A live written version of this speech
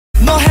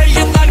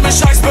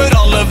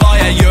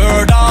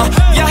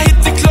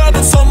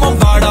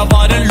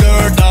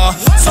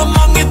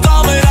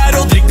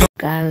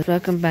guys,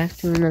 welcome back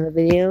to another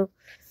video.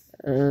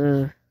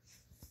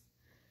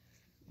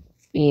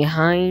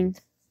 Behind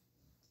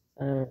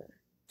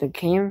the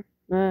camera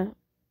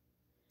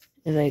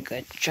is like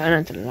a try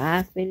not to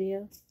laugh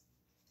video.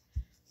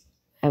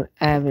 I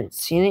haven't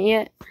seen it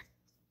yet,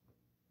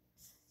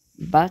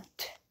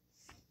 but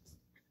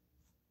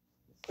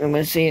I'm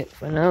gonna see it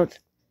for now.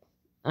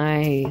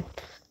 I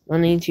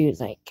wanted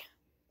to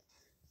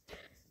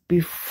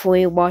before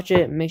you watch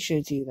it, make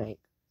sure to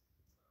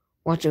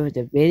watch it with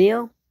the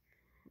video.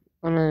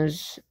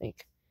 Unless you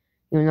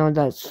know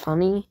that's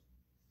funny,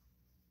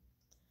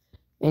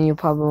 and you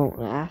probably won't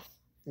laugh.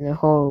 And the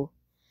whole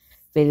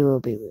video will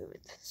be ruined.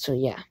 So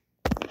yeah,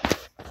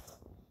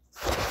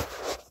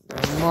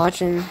 I'm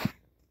watching.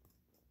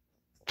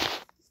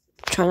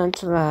 Try not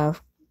to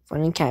laugh.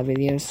 Funny cat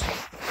videos.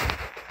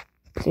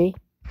 See?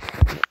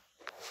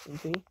 In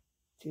 3,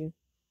 2,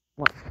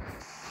 1.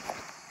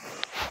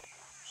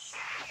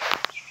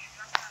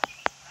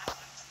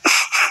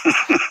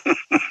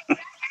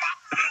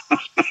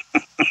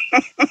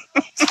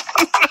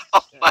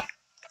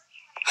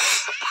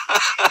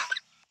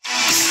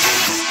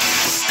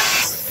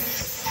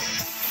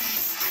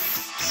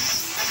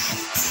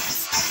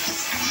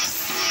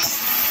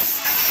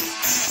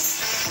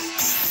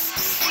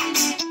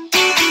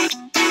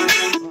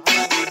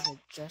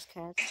 Just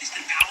cats.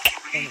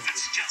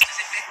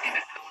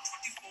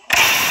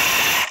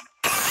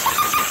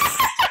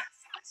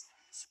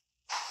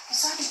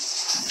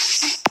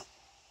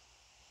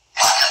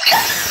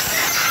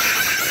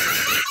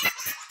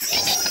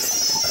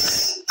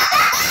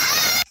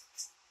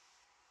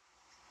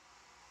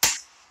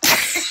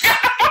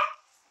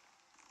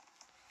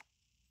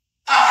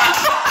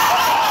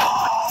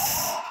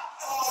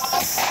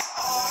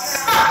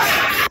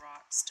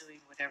 Rock's doing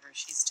whatever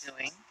she's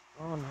doing.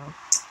 Oh no.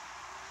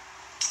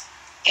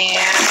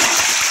 And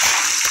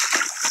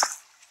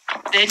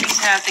then you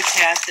have the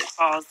cat that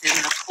falls in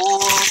the pool.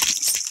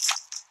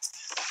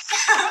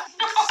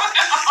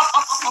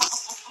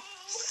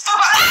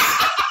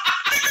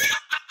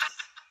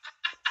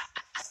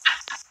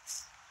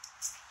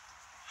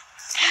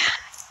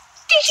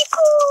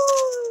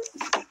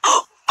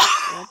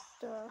 What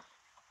the?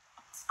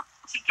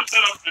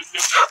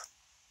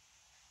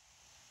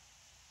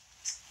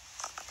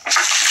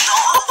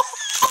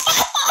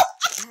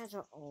 Cats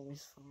are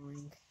always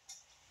falling.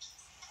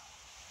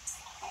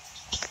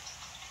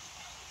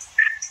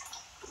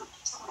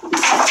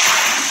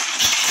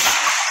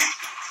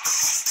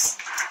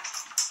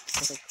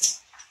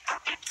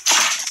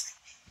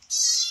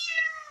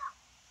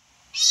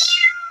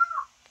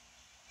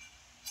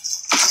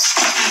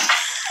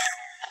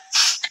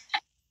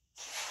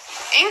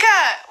 Inga,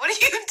 what are you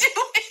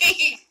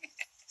doing?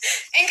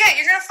 Inga,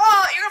 you're gonna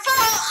fall. You're gonna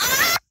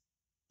fall.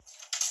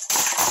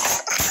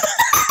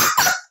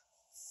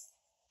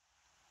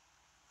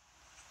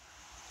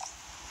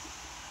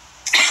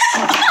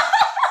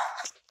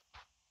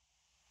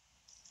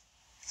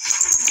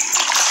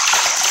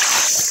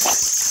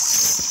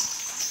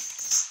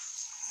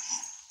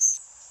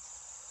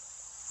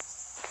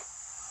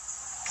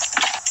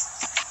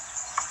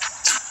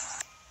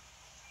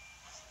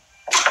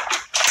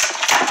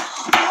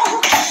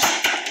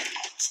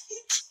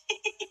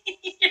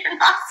 You're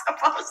not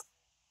supposed to.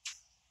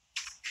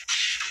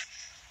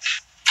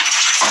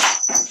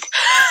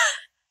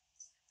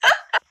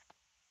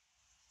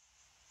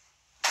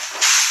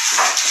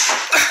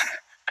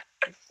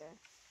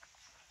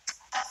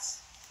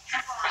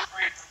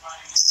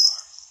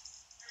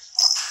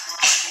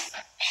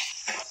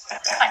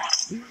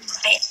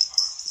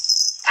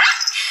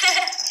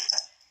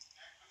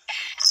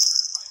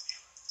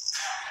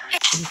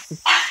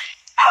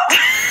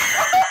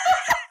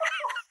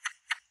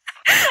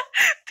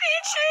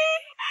 Peachy!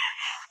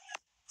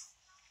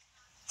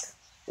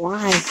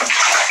 Why?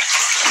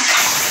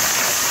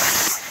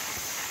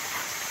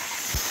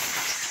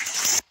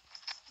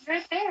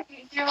 Right there,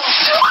 you. What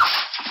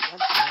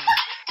the?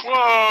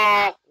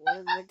 Whoa! Where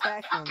did the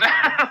cat come from?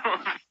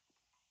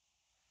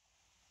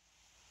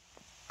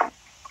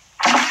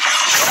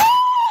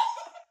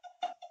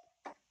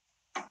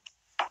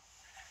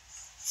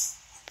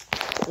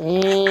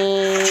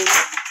 And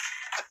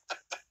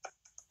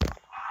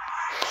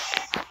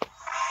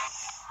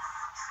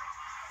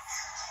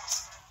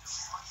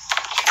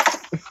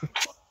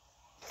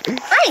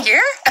Hi,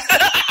 here.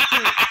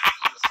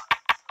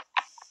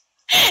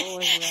 what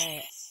was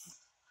that?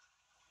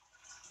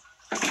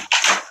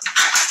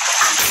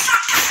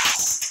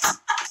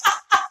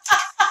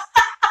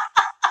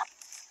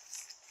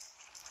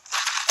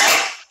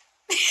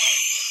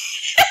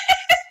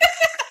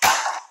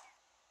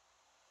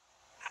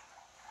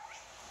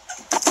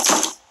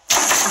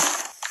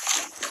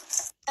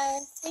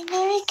 Say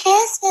Merry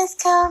Christmas,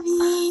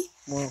 Kobe.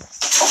 Whoa.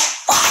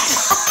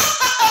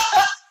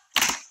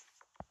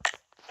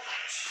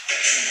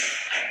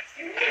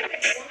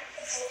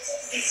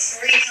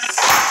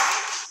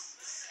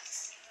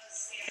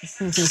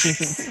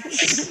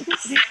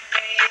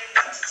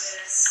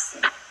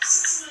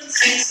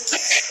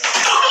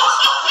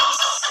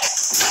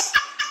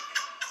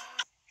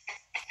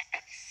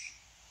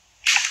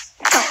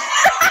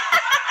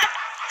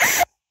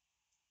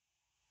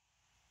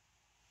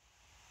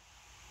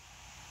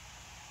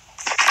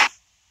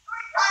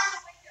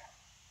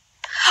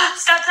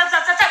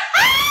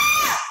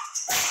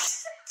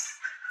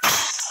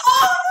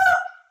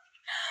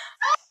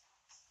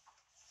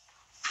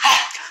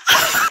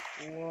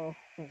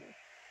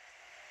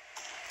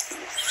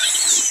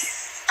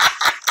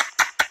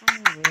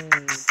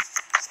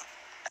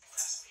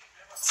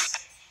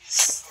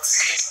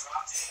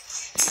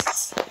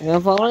 You're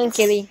falling,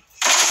 kitty.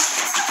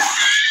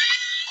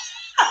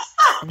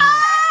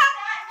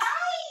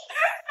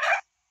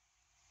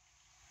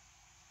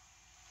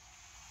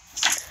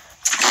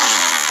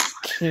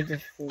 Kid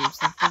just threw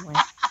something away.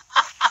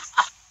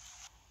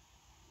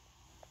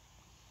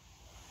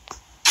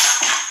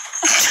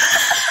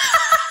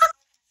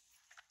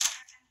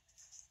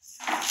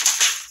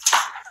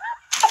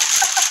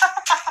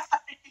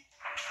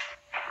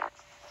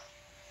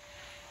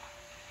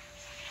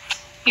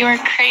 You are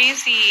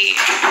crazy.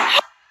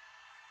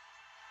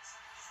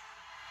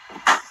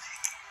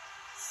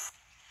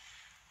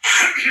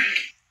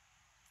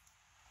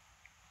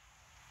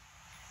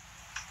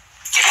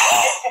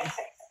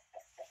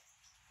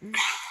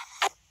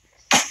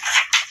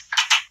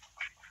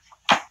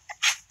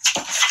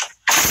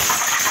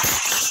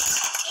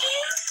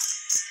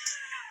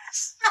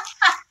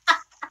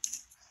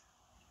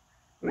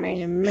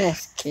 Made a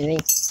mess, kitty.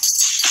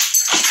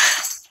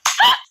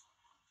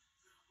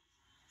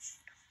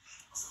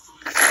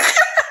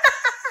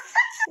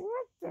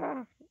 What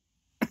the?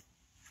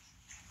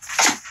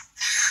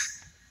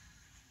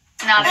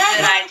 Not a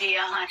good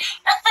idea, honey.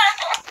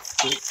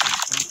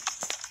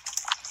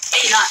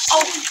 Not.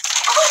 Oh.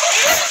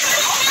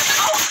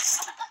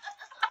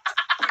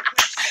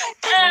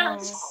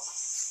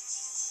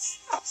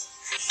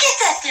 Get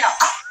that down.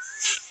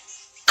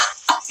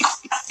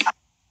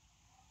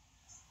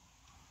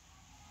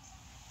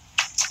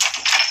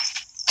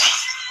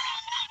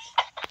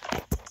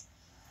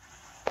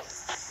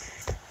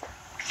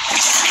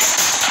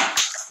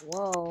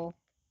 Whoa.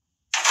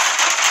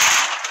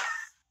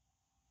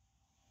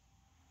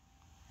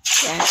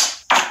 Yeah.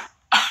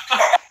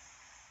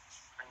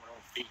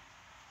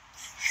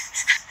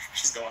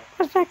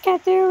 What's that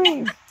cat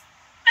doing?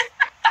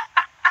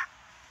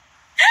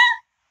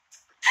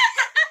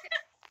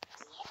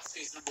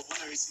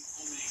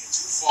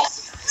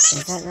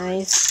 Is that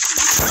nice?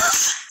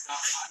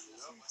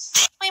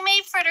 We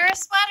made Fritter a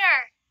sweater.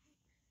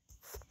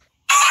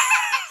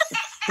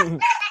 Come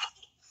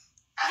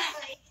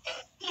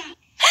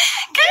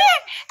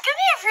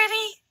here,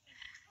 Fritty.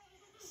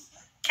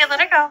 Okay, let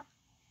her go.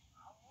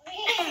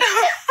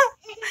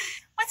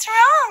 What's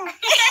wrong?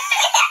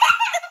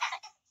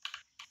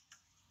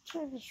 I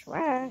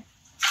swear.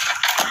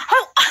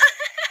 Oh.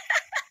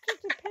 Keep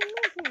the pen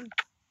moving.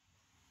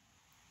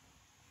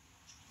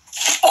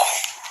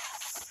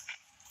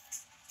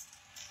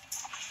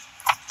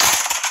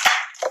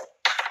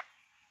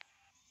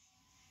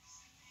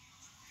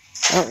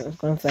 Oh, it's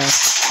going fast.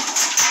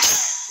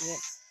 Yep.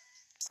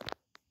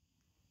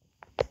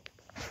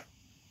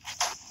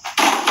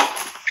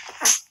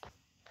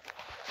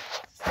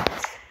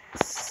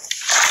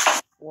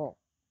 Whoa.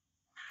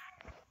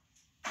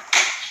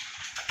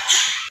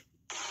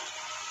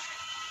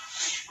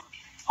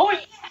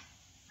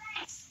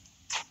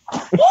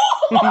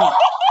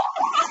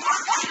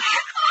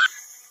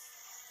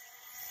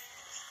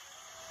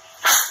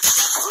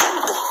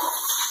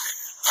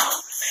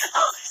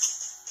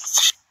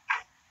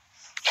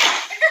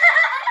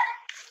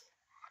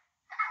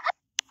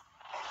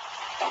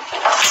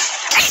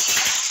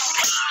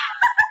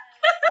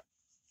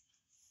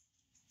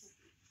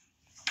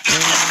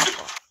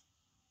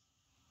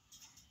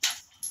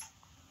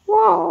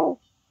 Whoa.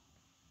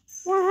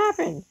 What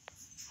happened?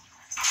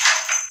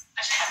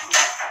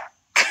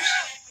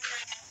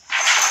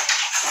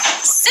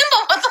 Simba,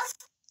 what the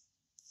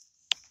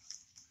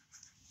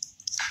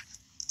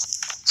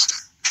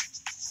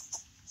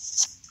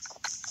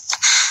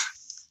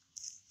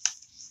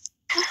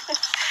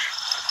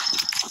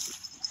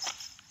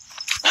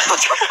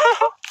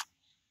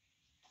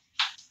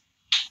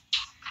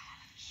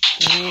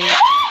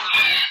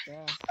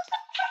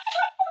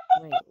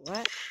Wait,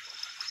 what?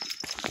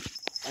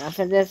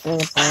 After this, we're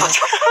gonna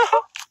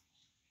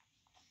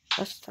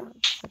let's stop.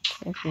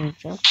 Okay, from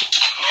jumping.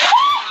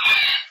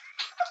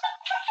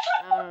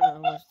 I don't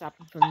know. We'll stop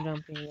him from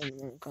jumping and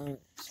we're going.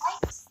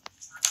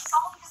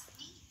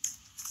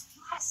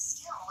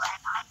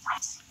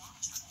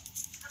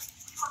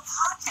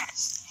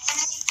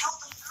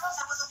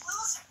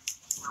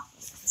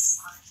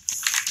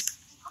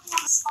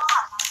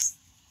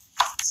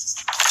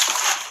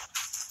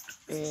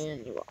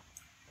 And well.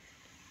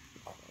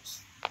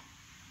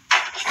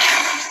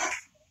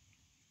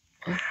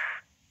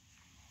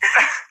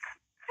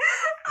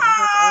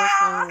 That's all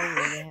fun when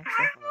they have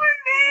stuff on.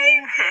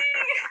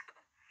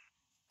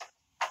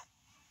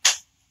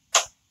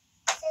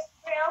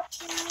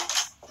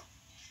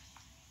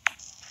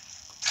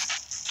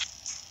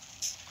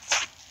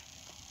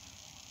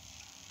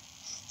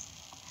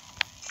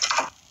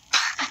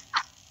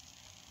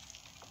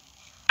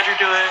 How'd you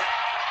do it?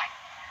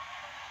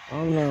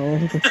 Oh no.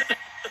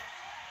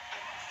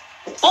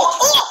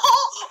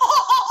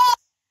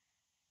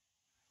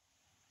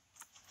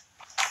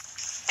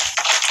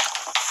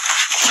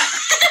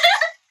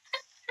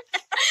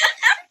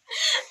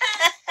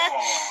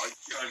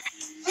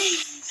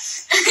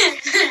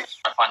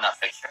 I find that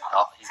picture.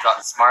 Oh, he's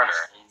gotten smarter.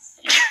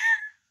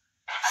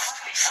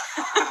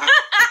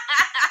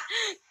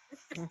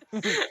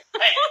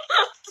 Hey.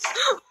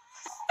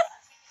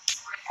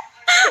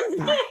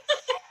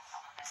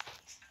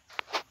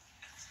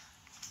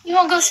 You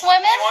want to go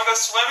swimming? You want to go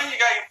swimming? You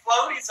got your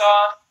floaties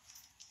on.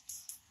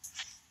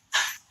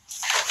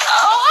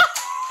 Oh.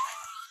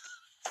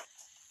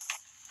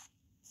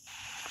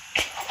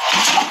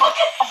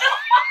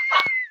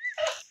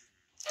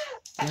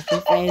 That's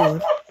your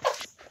favorite.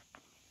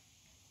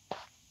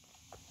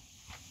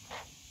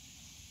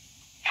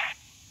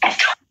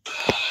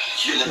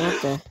 What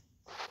the?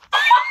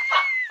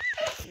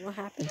 What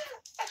happened?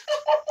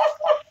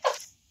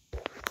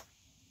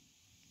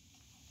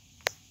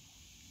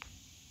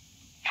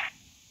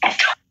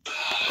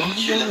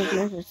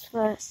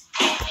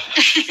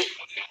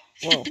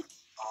 Whoa.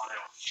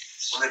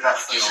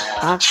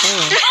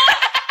 Okay.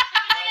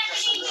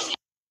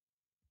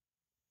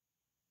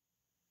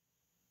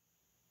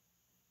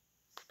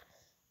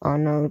 Oh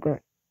no, we're going.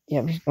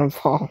 Yep, he's gonna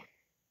fall.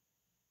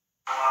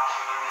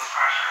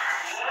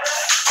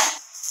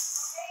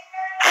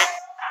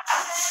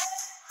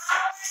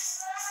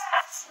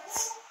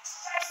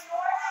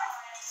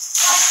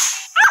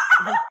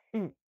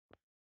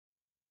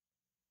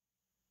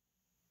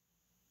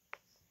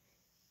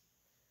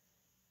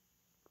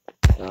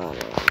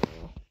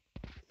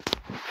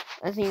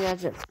 I think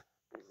that's it.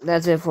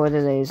 That's it for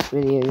today's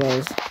video,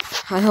 guys.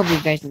 I hope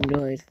you guys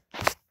enjoyed.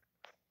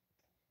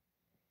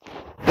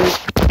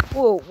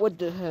 Whoa, what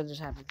the hell just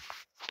happened?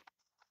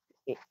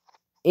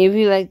 If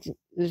you liked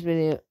this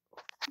video,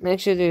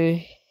 make sure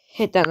to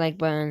hit that like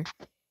button,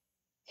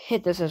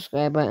 hit the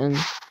subscribe button,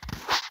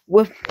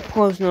 with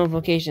post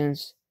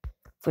notifications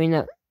for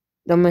you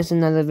don't miss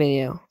another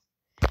video.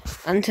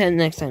 Until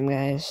next time,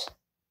 guys.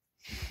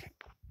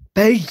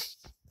 Peace!